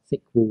are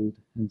thick-walled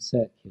and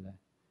circular.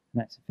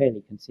 And that's a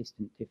fairly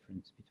consistent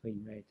difference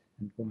between red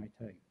and white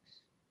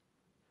oaks.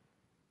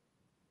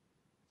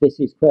 This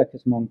is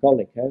Quercus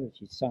mongolica,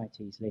 which is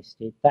CITES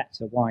listed.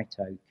 That's a white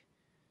oak.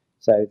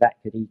 So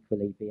that could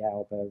equally be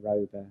Alba,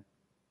 Robur,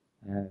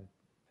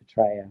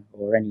 Petrea,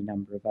 or any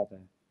number of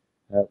other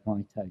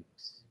white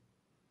oaks.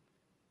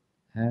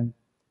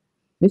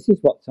 This is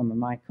what some of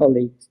my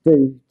colleagues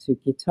do to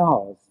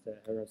guitars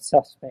that are of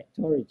suspect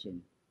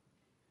origin.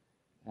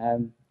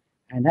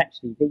 And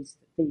actually, these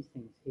things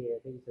here,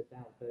 these are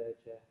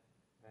Dalbergia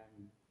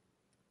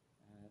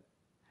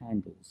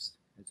handles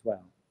as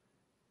well.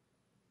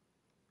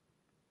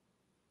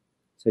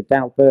 So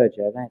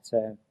Dalbergia, that's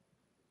a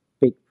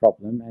big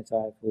problem, as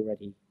I've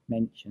already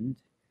mentioned.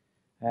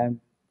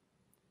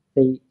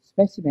 The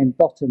specimen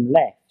bottom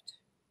left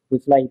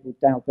was labelled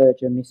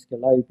Dalbergia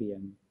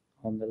miscalobium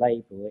on the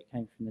label. It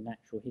came from the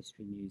Natural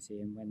History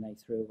Museum when they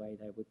threw away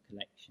their wood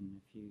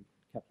collection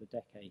a couple of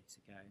decades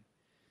ago.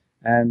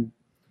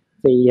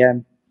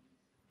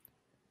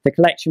 The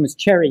collection was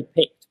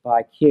cherry-picked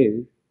by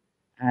Kew,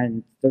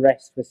 and the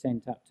rest were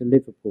sent up to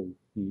Liverpool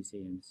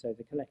Museum. So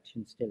the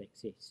collection still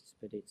exists,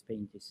 but it's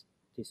been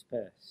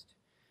dispersed.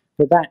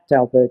 But that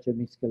Dalbergia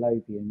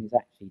miscalobium is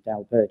actually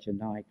Dalbergia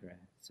nigra,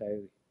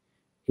 so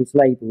it's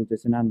labelled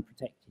as an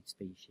unprotected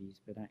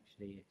species, but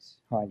actually it's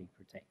highly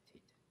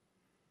protected.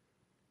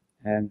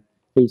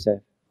 These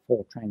are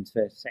 4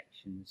 transverse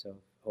sections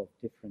of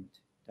different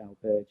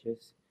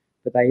Dalbergias,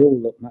 but they all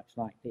look much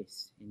like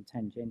this in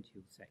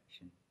tangential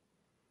section.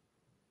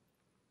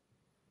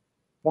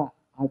 But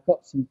I've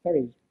got some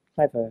very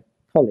clever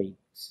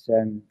colleagues.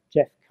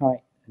 Jeff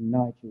Kite and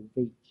Nigel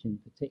Veitch in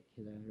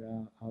particular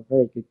are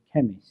very good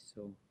chemists,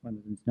 or one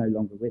of them's no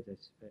longer with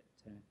us, but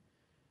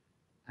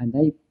and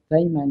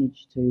they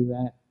managed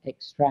to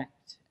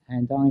extract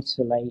and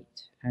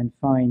isolate and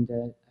find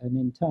an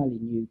entirely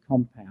new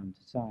compound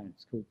to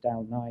science called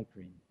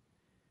dalnigrin,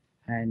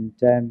 and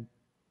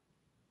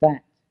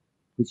that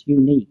was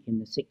unique in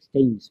the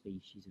 16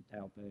 species of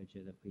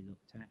Dalbergia that we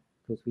looked at.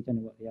 Of course, we don't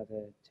know what the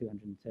other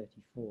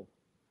 234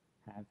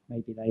 have.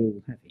 Maybe they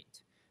all have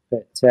it.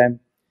 But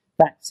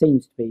that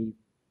seems to be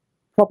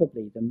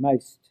probably the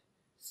most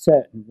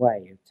certain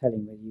way of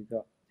telling whether you've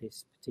got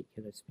this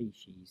particular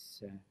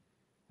species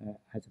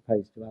as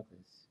opposed to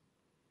others.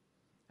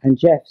 And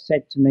Jeff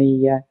said to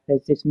me,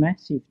 there's this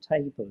massive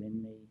table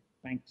in the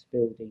Banks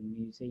Building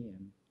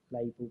Museum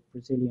labelled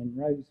Brazilian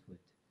rosewood,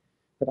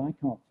 but I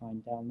can't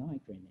find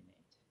dalnigrin in it.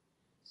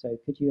 So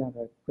could you have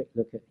a quick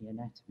look at the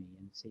anatomy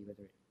and see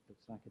whether it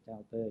looks like a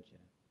Dalbergia?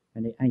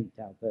 And it ain't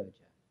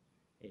Dalbergia.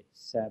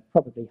 It's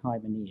probably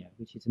Hymenea,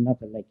 which is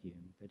another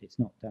legume, but it's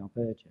not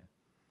Dalbergia.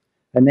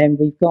 And then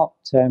we've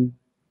got a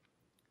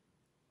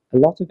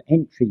lot of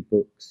entry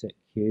books at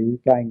Kew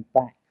going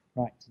back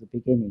right to the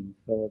beginning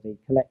for the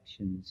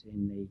collections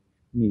in the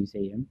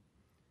museum.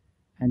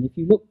 And if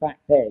you look back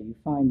there, you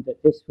find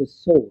that this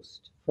was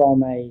sourced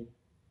from a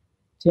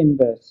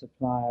timber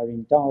supplier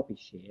in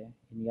Derbyshire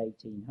in the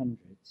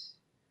 1800s,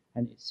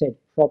 and it said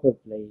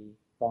probably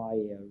by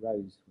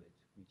rosewood,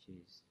 which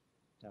is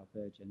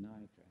Dalbergia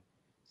nigra.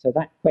 So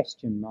that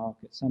question mark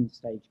at some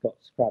stage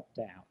got scrubbed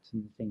out,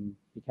 and the thing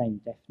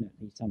became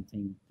definitely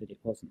something that it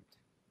wasn't.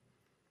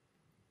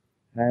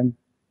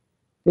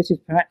 This is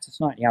perhaps a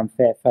slightly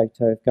unfair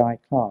photo of Guy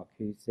Clark,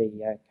 who's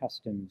the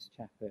customs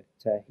chap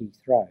at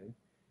Heathrow.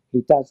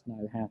 He does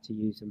know how to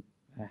use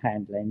a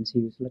hand lens. He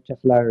was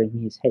just lowering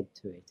his head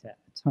to it at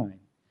the time.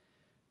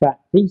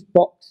 But these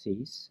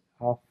boxes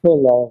are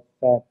full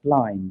of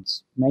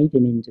blinds made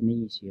in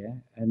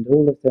Indonesia, and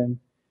all of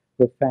them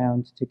were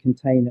found to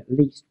contain at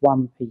least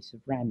one piece of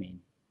ramin.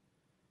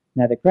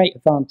 Now, the great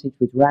advantage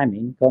with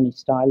ramin,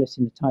 Gonistylus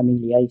in the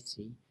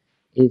Timeliaceae,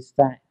 is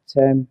that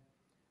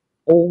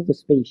all the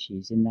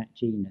species in that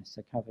genus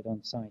are covered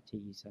on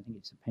CITES. I think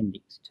it's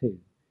Appendix 2.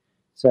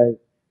 So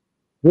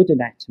wood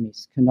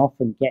anatomists can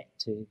often get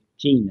to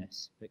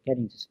genus, but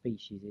getting to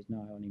species is nigh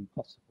on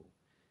impossible.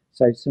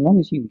 So long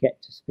as you can get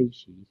to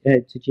species,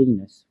 to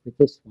genus with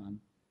this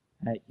one,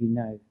 you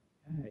know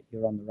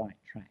you're on the right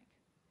track.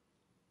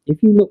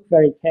 If you look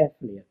very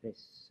carefully at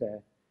this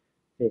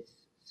surface,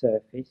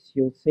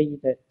 you'll see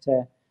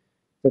that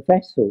the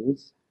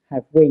vessels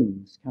have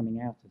wings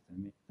coming out of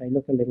them. They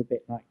look a little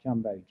bit like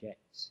jumbo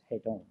jets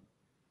head on.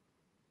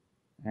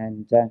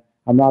 And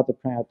I'm rather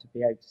proud to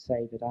be able to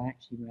say that I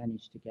actually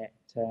managed to get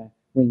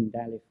winged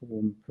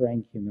aliform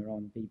parenchyma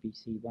on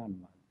BBC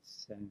One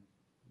once. You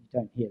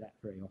don't hear that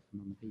very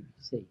often on the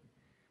BBC.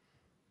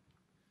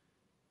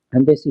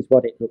 And this is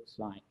what it looks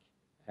like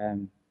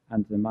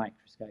under the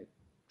microscope,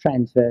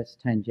 transverse,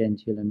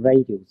 tangential and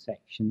radial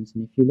sections,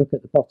 and if you look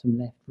at the bottom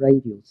left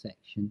radial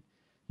section,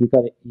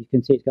 you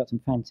can see it's got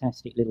some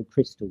fantastic little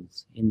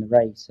crystals in the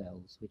ray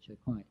cells, which are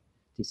quite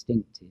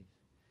distinctive.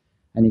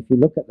 And if you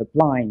look at the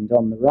blind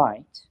on the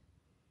right,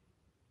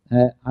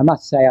 I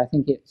must say I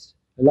think it's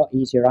a lot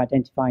easier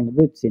identifying the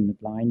woods in the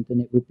blind than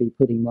it would be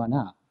putting one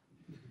up.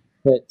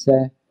 But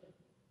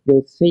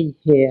you'll see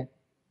here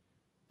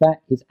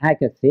that is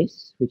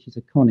agathis, which is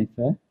a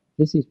conifer.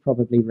 This is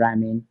probably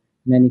ramin.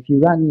 And then if you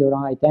run your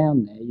eye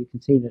down there, you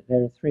can see that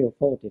there are 3 or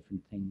 4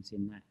 different things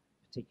in that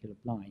particular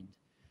blind.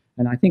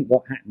 And I think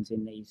what happens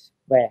in these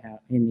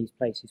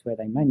places where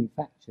they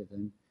manufacture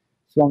them,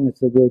 as long as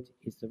the wood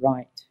is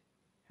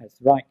has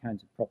the right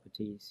kinds of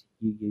properties,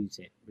 you use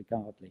it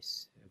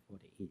regardless of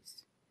what it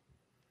is.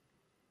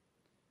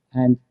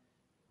 And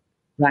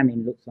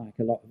ramin looks like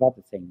a lot of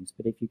other things,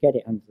 but if you get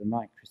it under the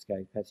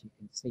microscope, as you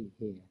can see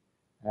here,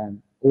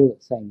 all at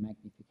the same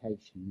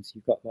magnifications,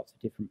 you've got lots of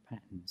different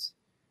patterns.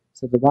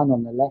 So the one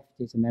on the left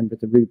is a member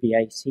of the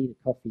Rubiaceae, the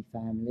coffee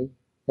family.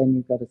 Then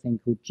you've got a thing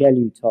called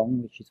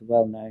gelutong, which is a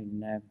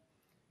well-known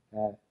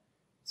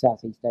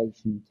Southeast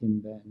Asian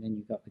timber, and then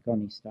you've got the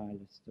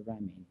Gonistylus, the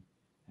ramin.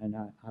 And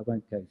I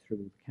won't go through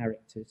all the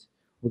characters,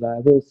 although I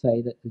will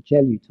say that the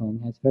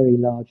gelutong has very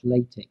large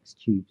latex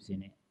tubes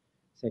in it.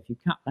 So if you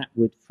cut that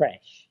wood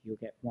fresh, you'll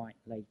get white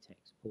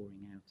latex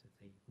pouring out of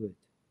the wood.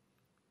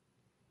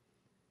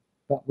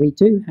 But we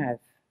do have,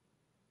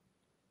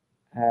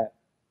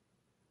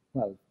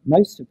 well,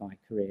 most of my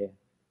career,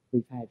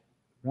 we've had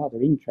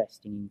rather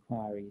interesting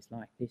inquiries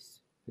like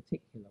this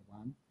particular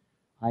one.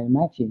 I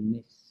imagine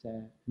this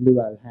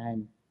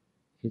Luohan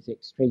is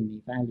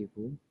extremely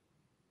valuable,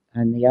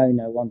 and the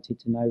owner wanted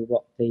to know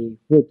what the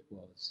wood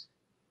was.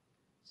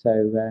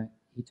 So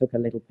he took a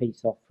little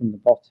piece off from the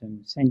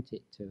bottom, sent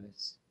it to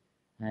us,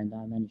 and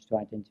I managed to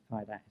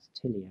identify that as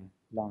Tilia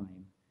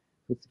lime.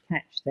 But the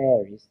catch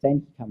there is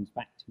then he comes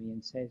back to me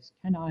and says,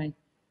 can I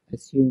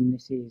assume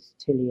this is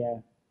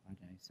Tilia, I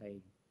don't know, say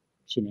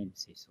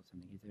chinensis or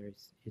something, if there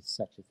is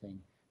such a thing.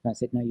 And I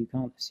said, no, you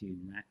can't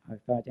assume that.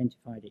 I've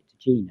identified it to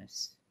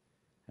genus,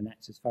 and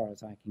that's as far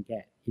as I can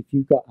get. If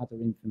you've got other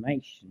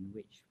information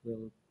which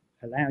will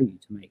allow you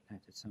to make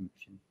that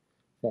assumption,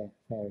 fair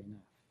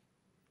enough.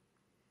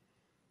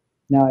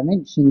 Now, I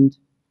mentioned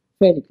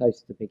fairly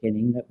close to the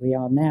beginning that we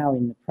are now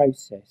in the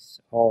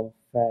process of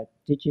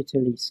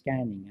digitally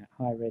scanning at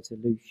high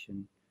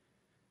resolution.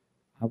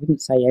 I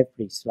wouldn't say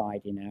every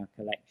slide in our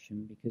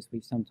collection, because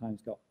we've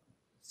sometimes got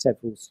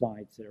several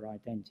slides that are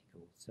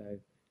identical, so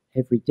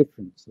every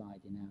different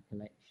slide in our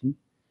collection.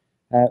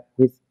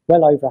 With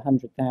well over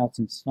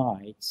 100,000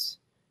 slides,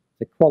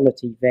 the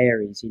quality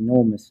varies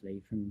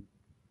enormously from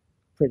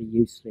pretty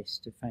useless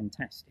to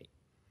fantastic.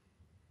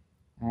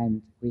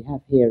 And we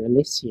have here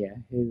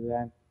Alicia, who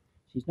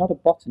she's not a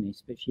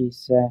botanist, but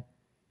she's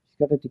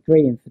got a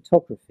degree in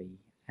photography,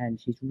 and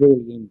she's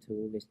really into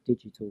all this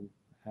digital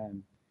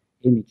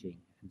imaging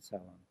and so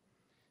on.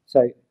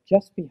 So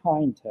just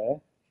behind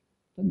her,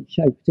 doesn't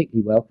show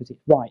particularly well because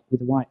it's white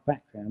with a white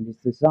background, is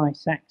the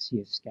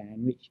Zeiss-Axia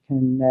scan, which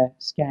can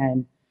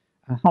scan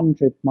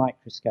 100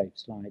 microscope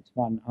slides,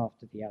 one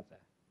after the other.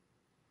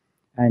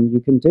 And you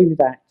can do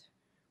that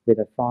with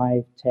a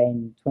 5,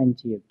 10,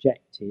 20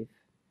 objective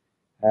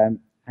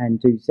and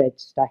do Z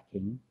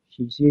stacking.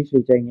 She's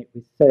usually doing it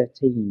with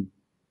 13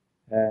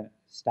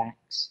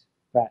 stacks,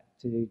 but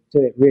to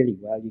do it really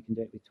well, you can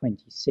do it with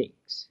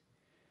 26.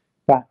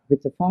 But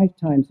with the 5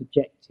 times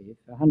objective,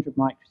 100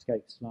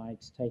 microscope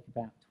slides take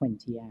about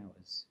 20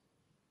 hours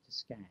to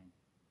scan.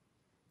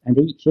 And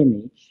each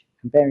image,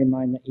 and bear in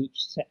mind that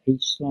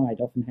each slide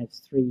often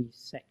has 3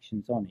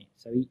 sections on it,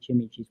 so each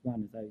image is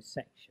one of those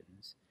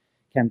sections,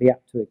 can be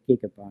up to a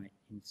gigabyte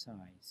in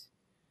size.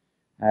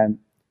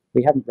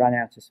 We haven't run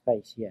out of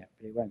space yet,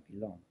 but it won't be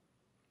long.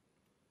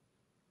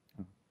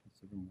 Oh,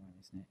 that's the wrong one,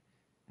 isn't it?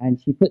 And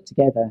she put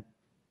together,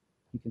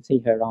 you can see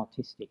her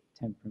artistic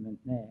temperament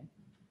there.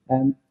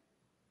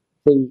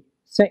 The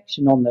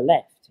section on the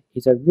left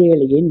is a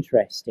really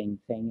interesting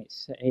thing.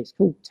 It's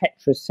called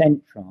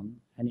tetracentron,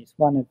 and it's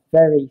one of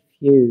very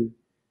few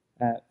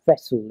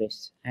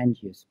vessel-less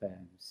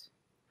angiosperms.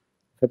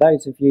 For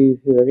those of you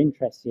who are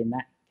interested in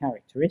that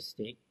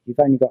characteristic, you've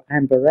only got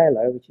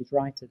Amborella, which is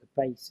right at the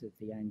base of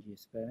the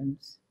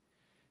angiosperms.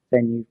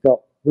 Then you've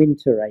got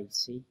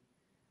Winteraceae,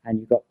 and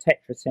you've got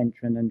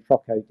tetracentron and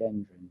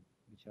Trocodendron,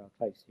 which are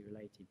closely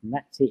related, and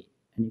that's it.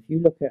 And if you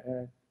look at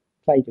a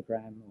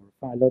cladogram or a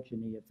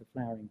phylogeny of the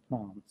flowering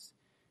plants,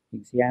 you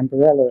can see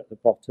Amborella at the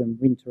bottom,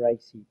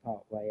 Winteraceae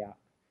part way up,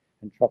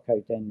 and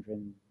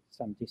Trocodendron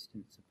some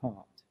distance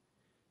apart.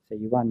 So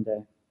you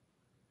wonder,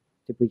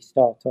 did we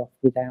start off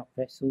without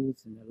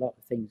vessels and a lot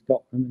of things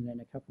got them and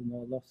then a couple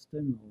more lost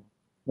them,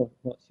 or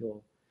what's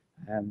your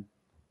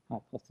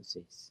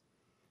hypothesis?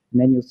 And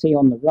then you'll see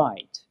on the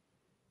right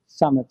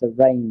some of the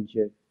range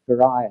of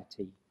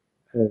variety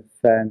of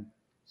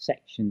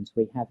sections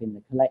we have in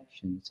the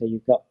collection. So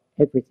you've got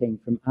everything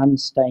from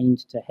unstained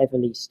to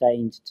heavily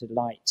stained to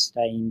light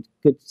stained,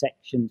 good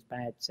sections,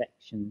 bad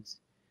sections.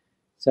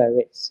 So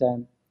it's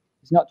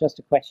it's not just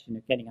a question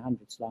of getting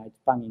 100 slides,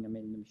 bunging them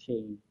in the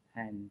machine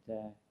and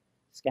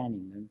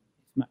scanning them.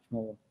 It's much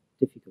more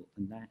difficult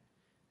than that.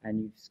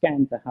 And you've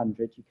scanned the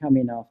 100, you come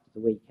in after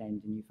the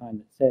weekend and you find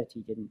that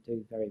 30 didn't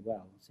do very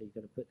well, so you've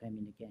got to put them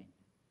in again.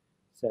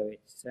 So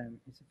it's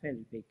a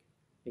fairly big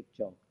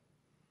job.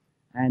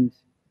 And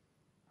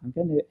I'm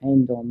going to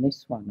end on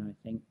this one, I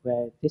think,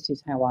 where this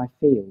is how I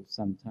feel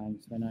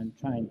sometimes when I'm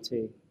trying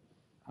to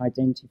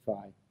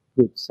identify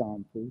good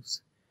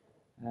samples.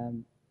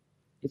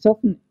 It's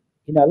often,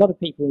 a lot of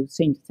people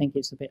seem to think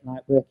it's a bit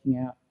like working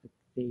out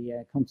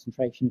the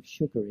concentration of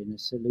sugar in a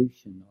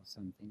solution or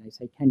something. They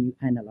say, can you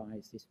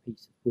analyse this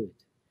piece of wood?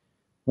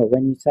 Well,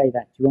 when you say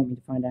that, do you want me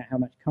to find out how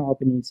much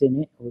carbon is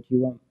in it, or do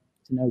you want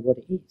to know what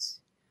it is?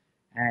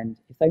 And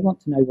if they want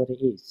to know what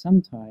it is,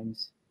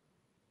 sometimes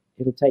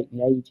it'll take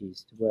me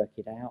ages to work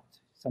it out.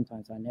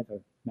 Sometimes I never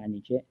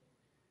manage it.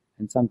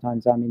 And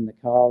sometimes I'm in the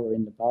car or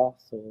in the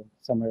bath or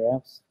somewhere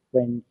else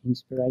when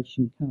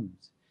inspiration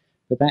comes.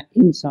 But that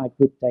Inside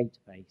Wood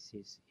database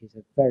is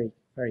a very,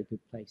 very good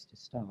place to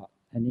start.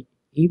 And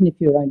even if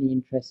you're only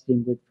interested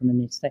in wood from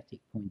an aesthetic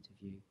point of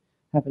view,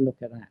 have a look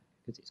at that,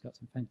 because it's got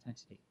some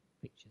fantastic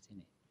pictures in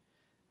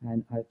it.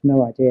 And I've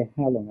no idea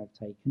how long I've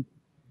taken,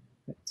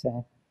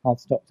 but I'll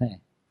stop there.